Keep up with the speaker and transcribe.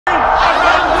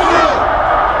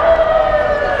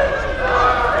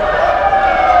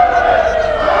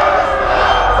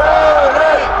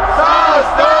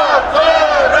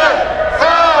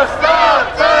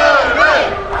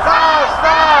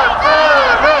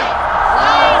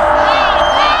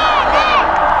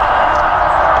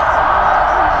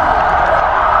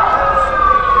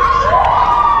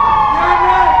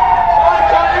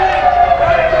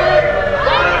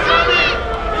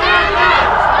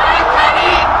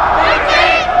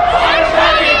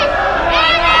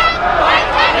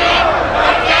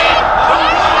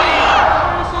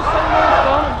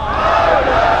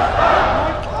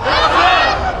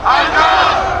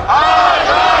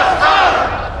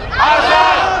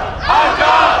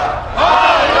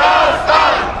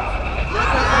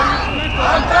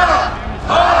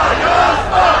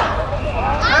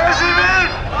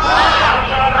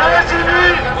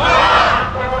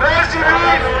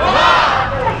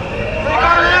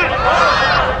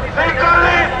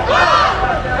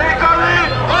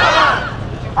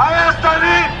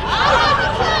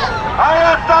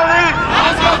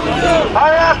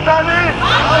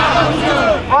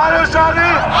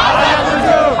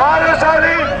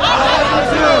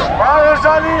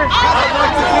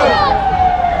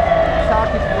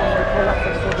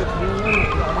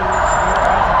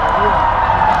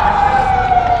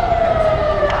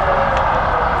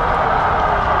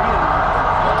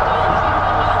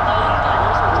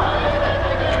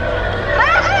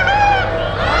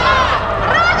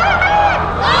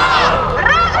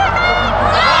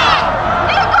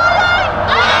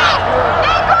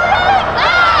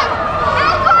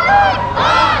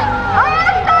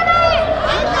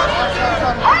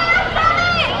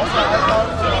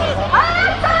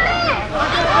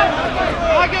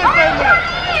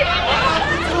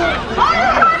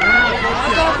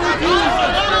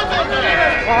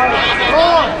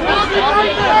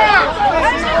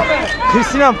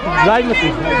Kristina, live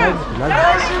mısın?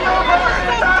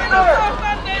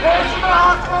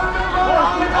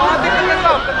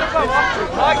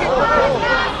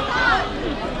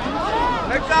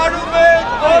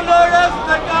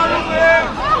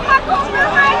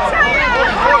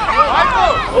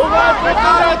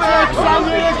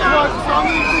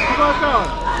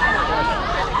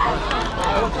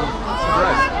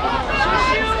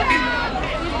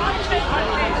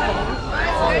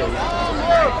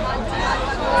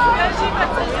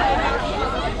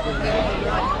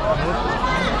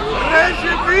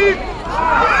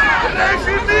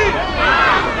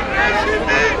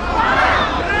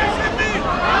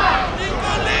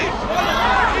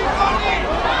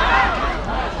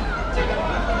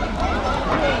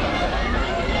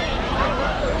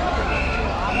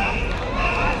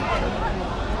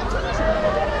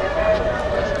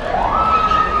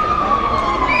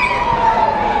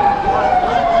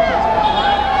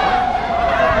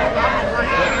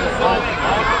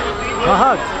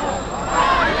 Rahat.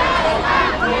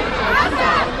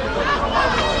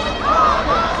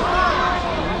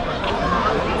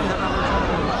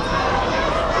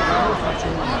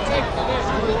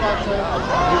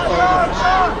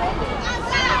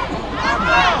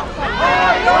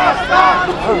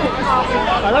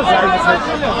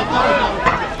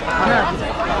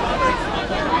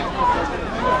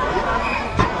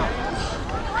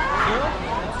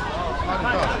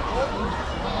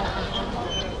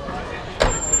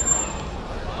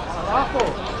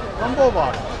 Gambo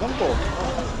var, gambo.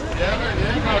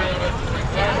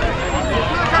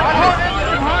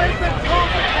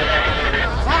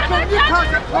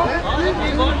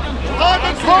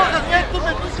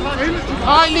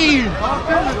 Ali.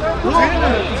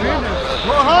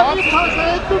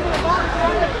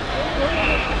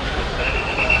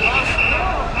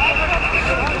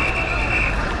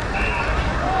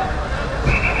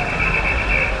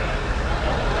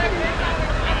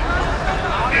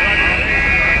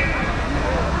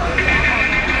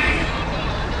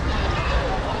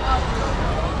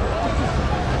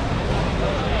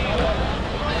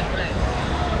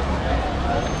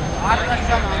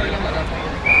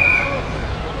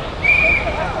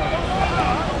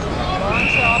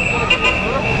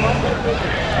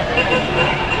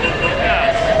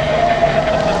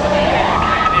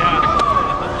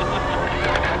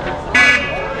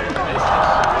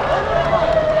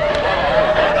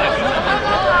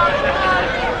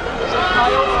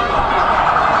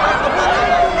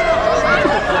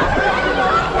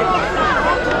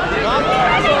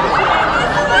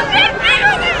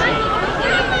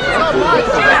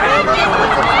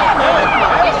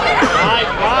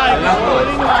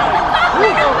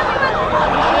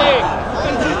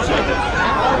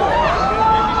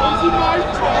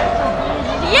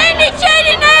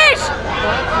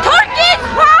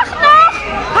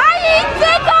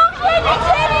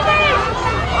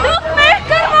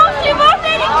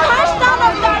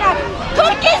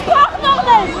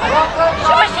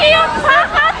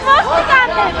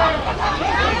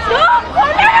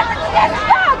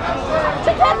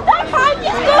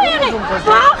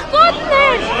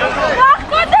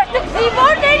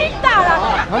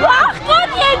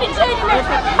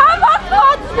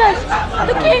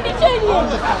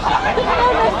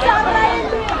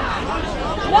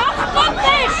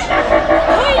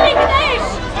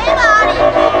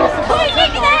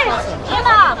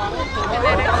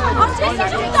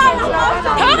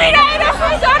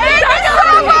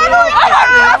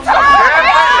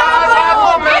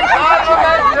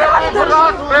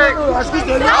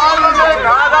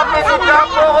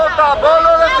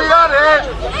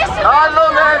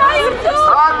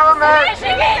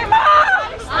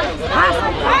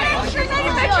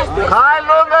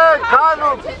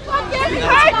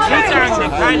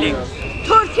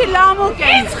 Turki lamuk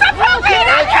en.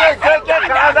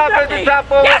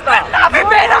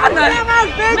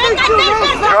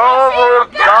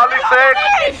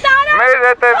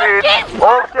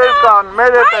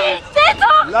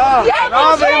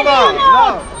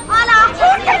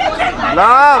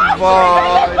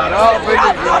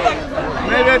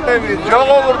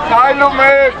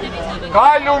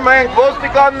 Քայլում ենք,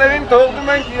 ոստիկաններին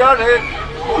թողնում ենք իրար հետ։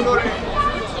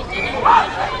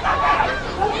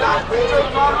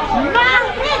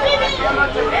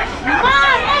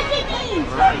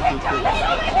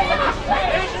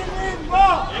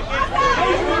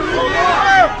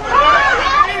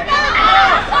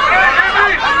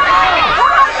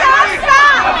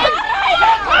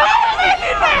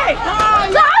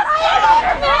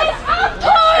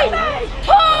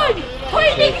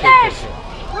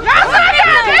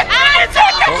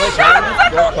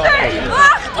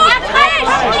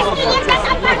 Ach,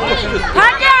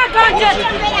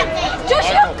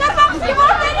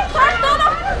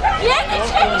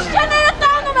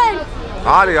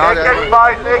 Արի, եկեք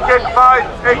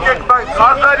բայ,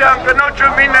 Ղազարյան, կնոջը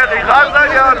մի նեղի,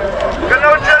 Ղազարյան,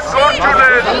 կնոջը գործ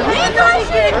ուներ,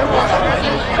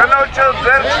 կնոջը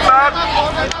ձեր չնար,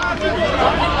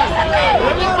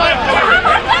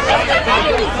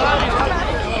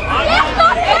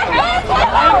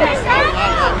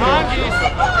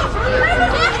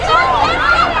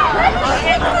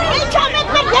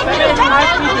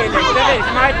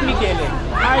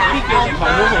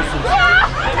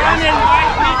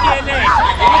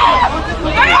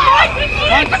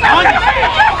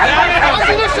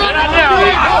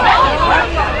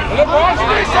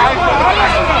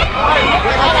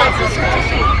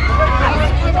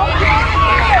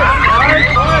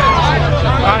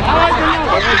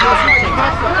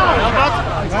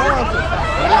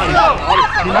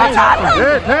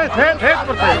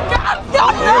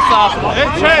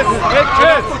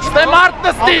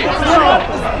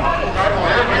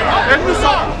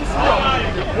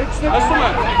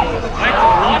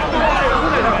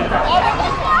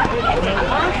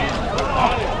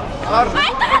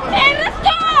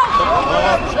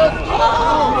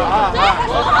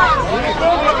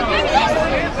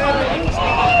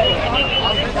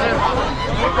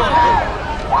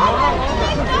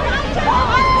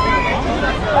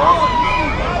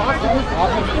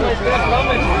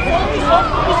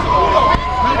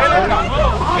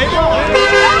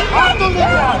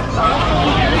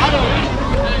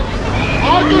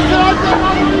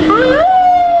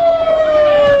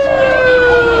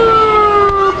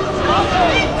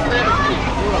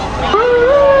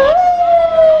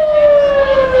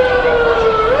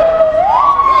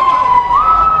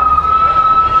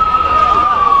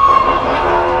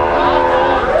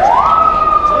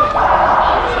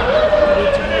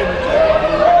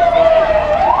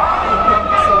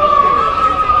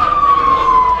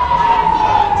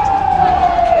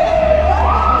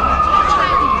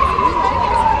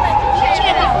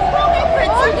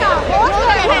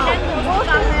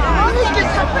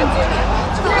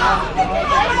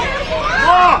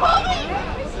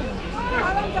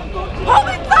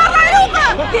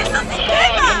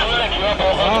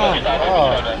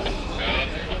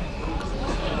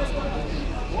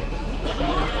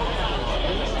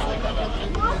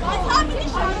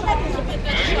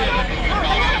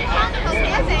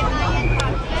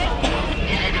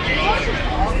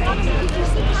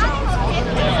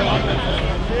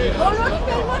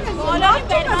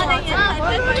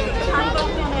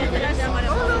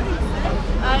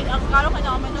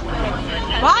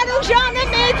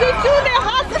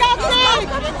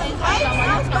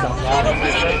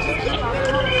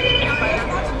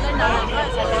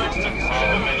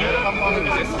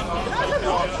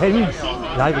 Հերին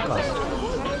լայվը կաս։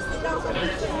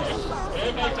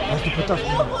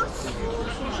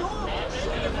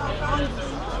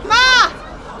 Մա,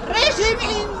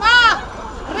 ռեժիմին մա,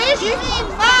 ռեժիմին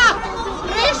մա,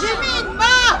 ռեժիմին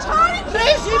մա,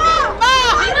 ռեժիմին մա,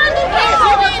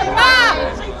 ռեժիմին մա,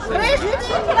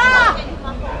 ռեժիմին մա։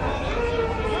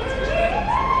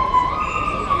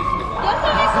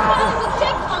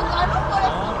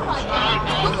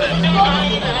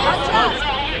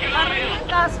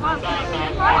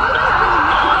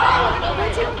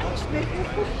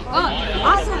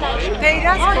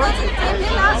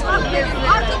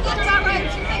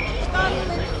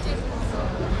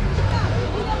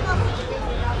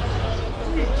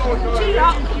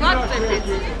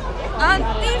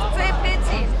 Անտիր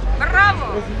ծեպեցին, բրավո,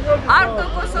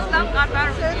 արտոկոսով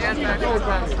կատարում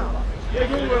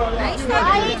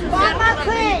Նայիք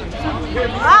վատացեք,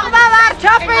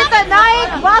 աղբավարչապետը,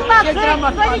 նայիք վատացեք,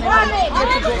 սրիկանեք,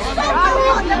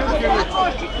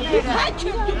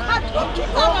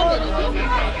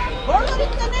 բոլորի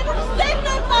տներում սերն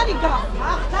արտարի գա,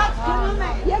 աղթած գնում է,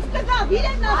 և կգավ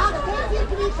իրեն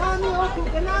աղթեցիք մի քանի օգու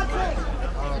գնացեք,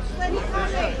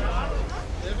 սրիկանեք,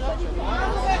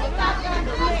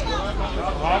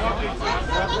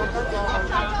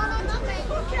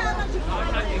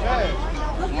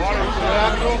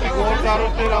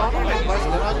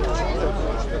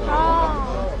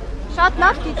 Շատ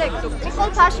լավ գիտեք դուք,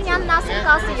 Նիկոլ Փաշինյանն ասել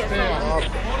կասի ես։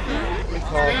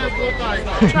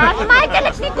 Հիմա եկել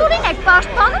եք Նիկորին եք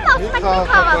պաշտպանում, ասում եք մի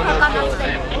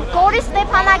քաղաքականացեք։ Գորի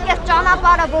Ստեփանակերտ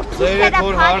ճանապարհը, որ ցույցերը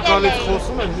փակել են,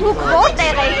 դուք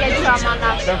որտեղ եք այդ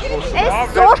ժամանակ։ Այս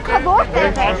զորքը որտեղ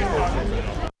է։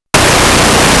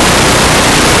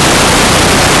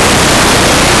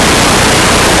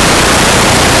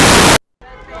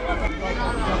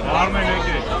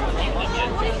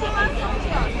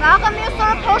 Վաղը մյուս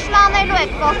օրը փոշմանելու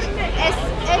եք, որ այս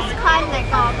քայլն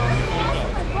եք անում։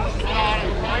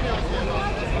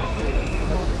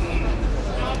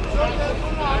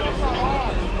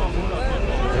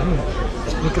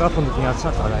 Mikrofonu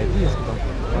միացա կարայդի, ես գիտեմ,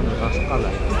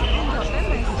 կարայդի։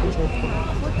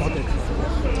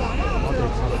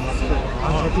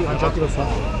 Անջատի ոսա։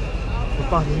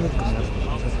 Պահին հետ կնար։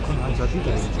 Քան անջատի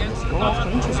դա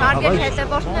ինչ։ Շարգեր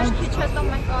հետևորդներ քիչ հետո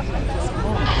մենք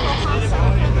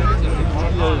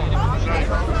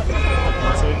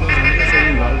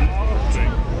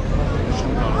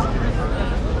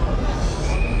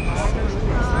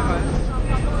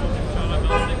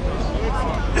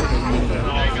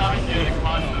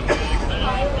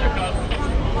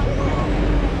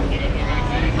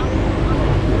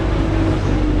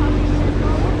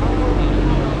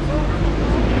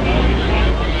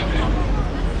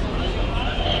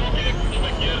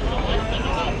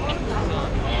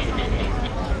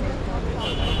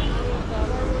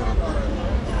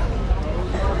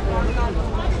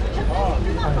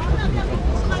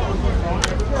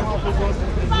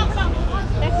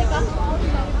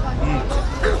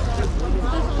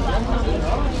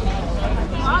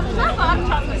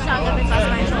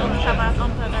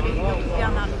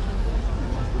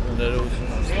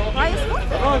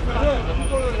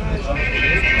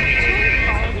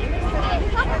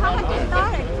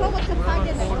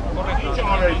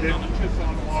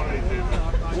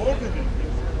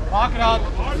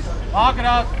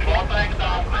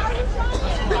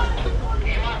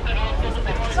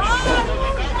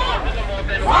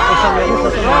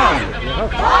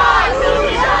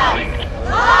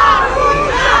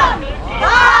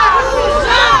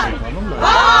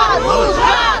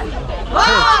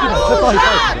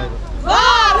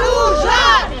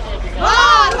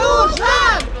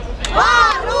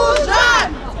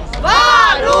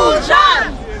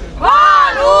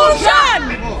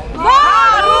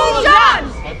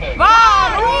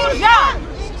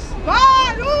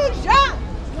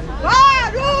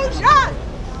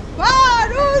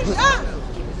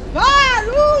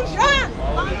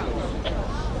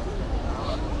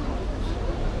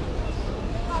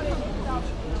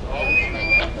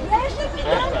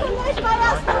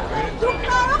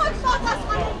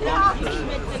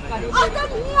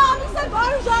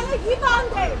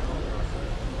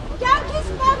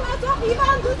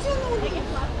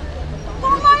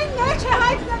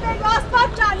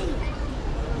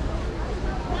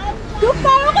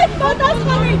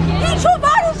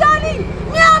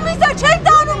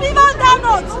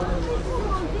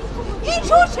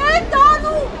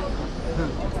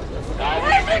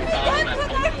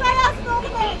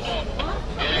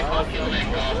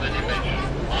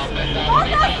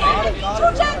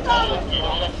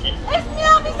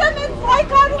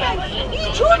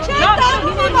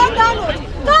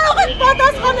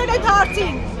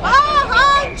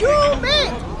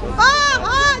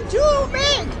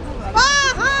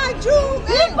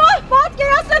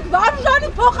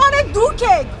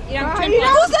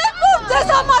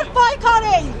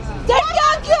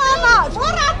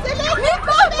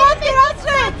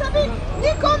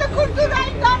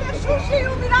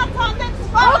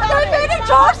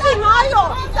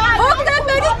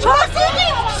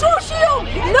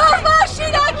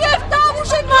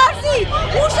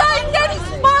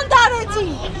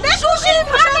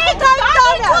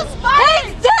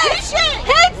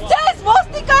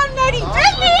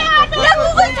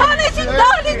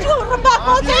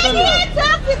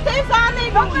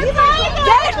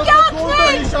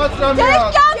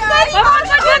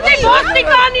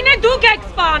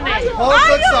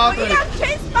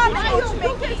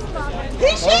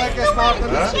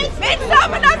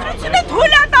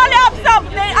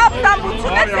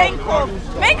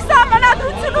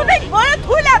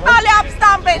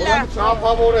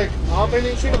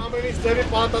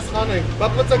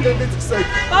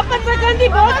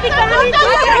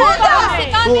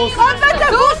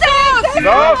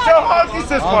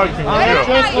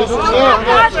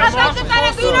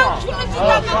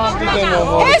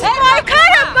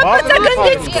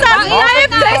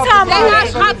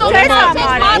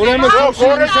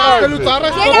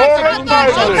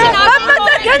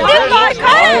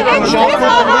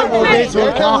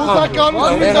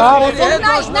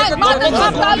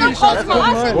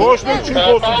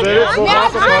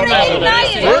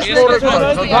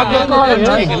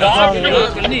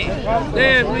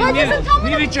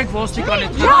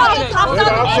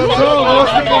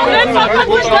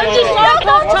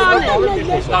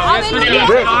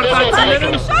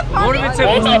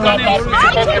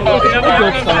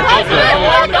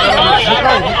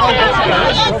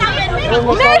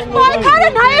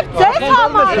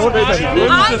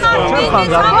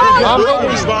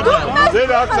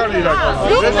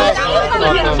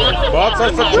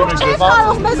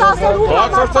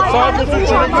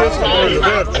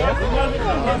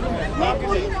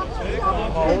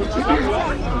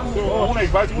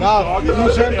Լավ,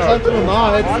 ինչ եմ խնդրում, հա,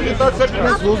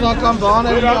 մեզ ոզնական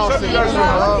բաներ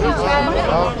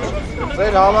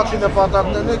Ձեր հավաքի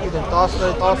նպատակներն է գիտեմ,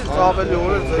 10-ից ավելի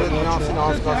օրեր ձեր հետ միասին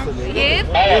անցկացել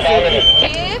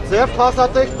եք։ Ձեր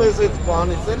փաստաթեք մեզ այդ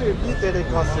բանից էլի մի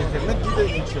տերեկաս եկել, մենք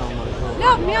գիտենք ինչի համար։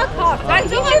 Լավ, մի հատ հարց, բայց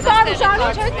ինչի բարուժանի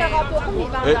չէ տեղափոխում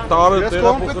հիվանդան։ Ես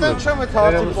կոմպետենտ չեմ այդ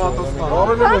հարցի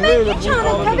պատասխանը։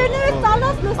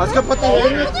 Այսինքն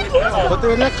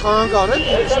պետք է խանգար են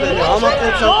իջնել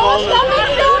համակերպության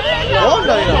կանոնները։ Ո՞րն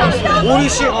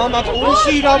է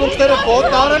ուրիշի իրավունքները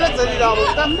ոտնարել է ձեր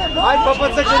իրավունքը։ Այդ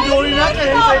ԲՊՑ գնդի օրինակ է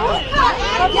հենց այդ։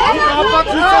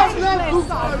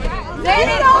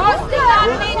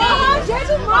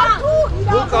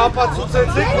 Դուք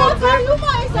ապացուցեցիք, որ ձեր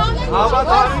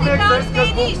հավատարիմ եք ձեր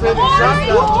սկզբունքների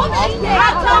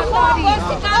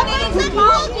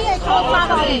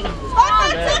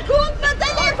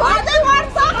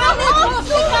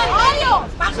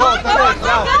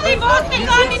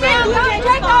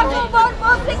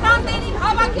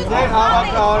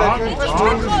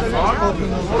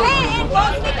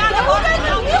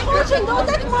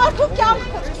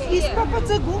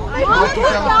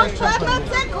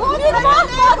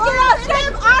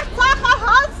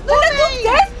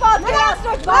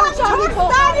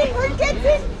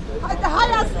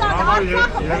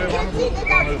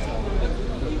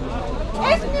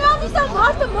Ես միամիս եմ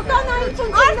հարդը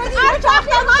մկանայություն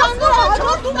արչախյան հասնումը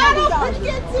չոտուներով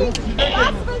պրկեցին,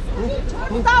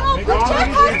 տարով պրկչեք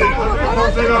հասնումը,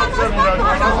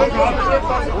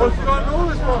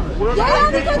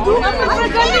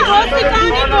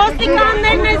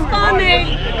 ոստիկաններն է սպանել,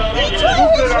 ինչու է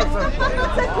հիշեց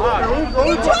կպնոցեք,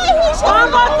 ինչու է հիշեց,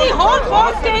 համացի հոր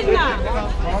ոսկերն է,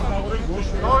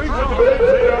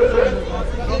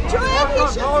 ինչու է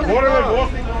հիշեց,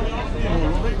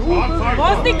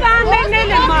 ոստիկաններն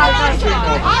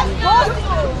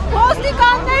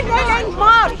են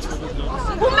մարդ,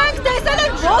 ու մենք տեսել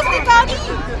ենք ոստիկանի,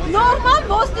 նորմալ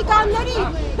ոստիկանների,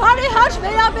 բարեհաճ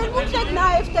վերաբերմունքն եք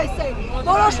նաև տեսել,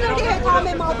 որոշների հետ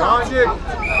համեմատած։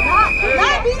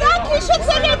 Լավ, իրանք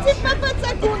հիշեցրեցին ՊՊՑ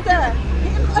գունդը։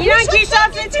 Իրանք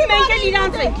հիշացեցին, մենք էլ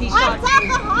իրանց ենք հիշած։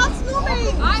 Արցախը հասնում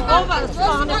էին։ Ով է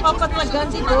սպանը ՊՊՑ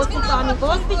գնդի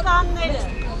ոստիկանները։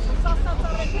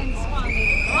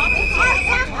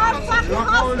 Արցախը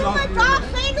հասնում է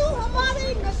կախվելու համար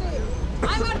էին նշել։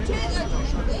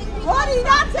 Որ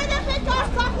իրանց երեխեք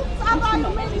Արցախում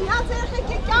ծավալում են, իրանց երեխեք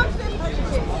է կյանքն են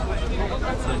հրկել։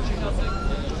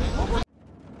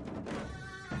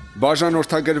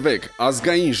 Բաժանորդագրվեք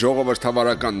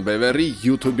Ազգային-Ժողովրդավարական Բևեռի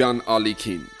YouTube-յան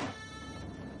ալիքին։